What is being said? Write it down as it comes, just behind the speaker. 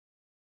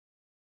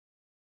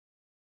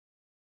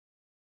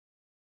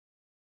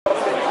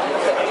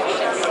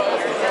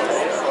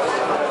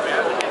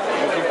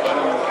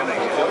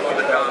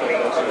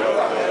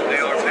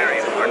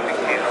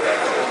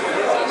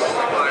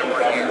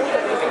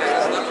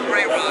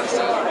We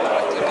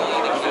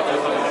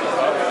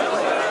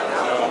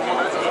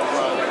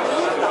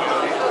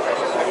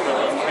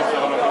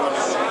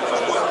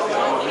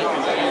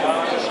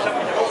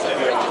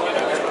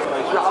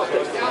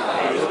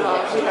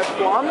have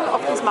one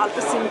of these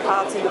multi-SIM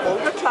cards in the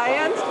older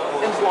client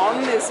and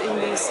one is in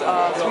these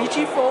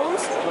 3G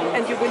phones,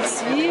 and you will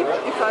see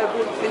if I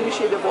would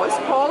initiate a voice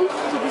call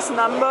to this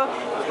number,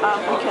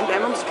 we can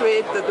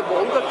demonstrate that the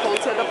Volga call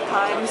setup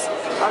times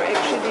are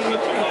actually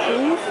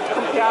improved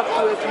compared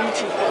to a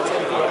 3G call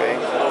setup. Okay.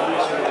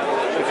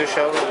 Could you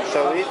show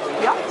it?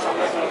 Yeah.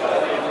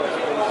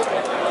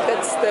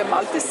 That's the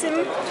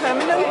multi-SIM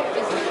terminal.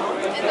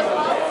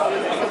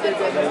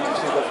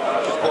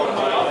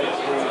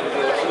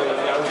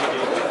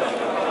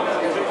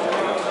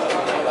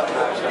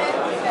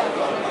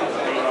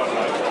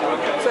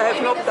 So I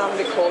have not done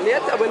the call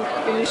yet. I will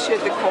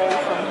initiate the call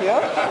from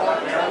here.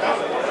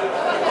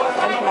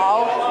 And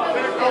now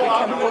we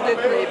can put it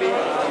maybe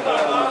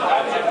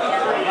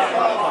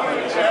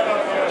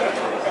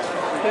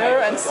here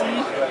and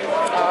see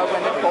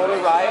when the call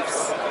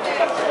arrives.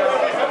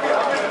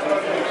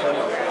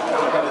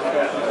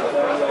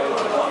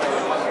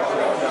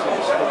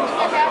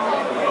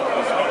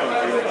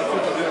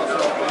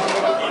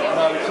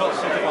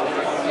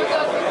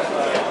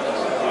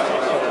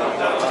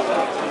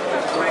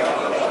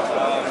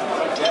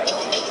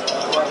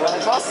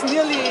 It was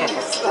nearly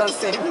the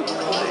same.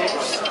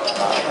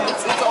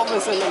 It's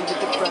always a little bit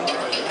different.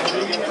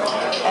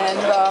 And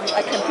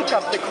I can pick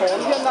up the call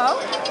here now.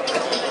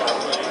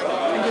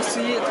 And you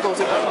see it goes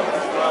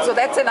again. So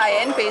that's an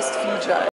IN-based feature.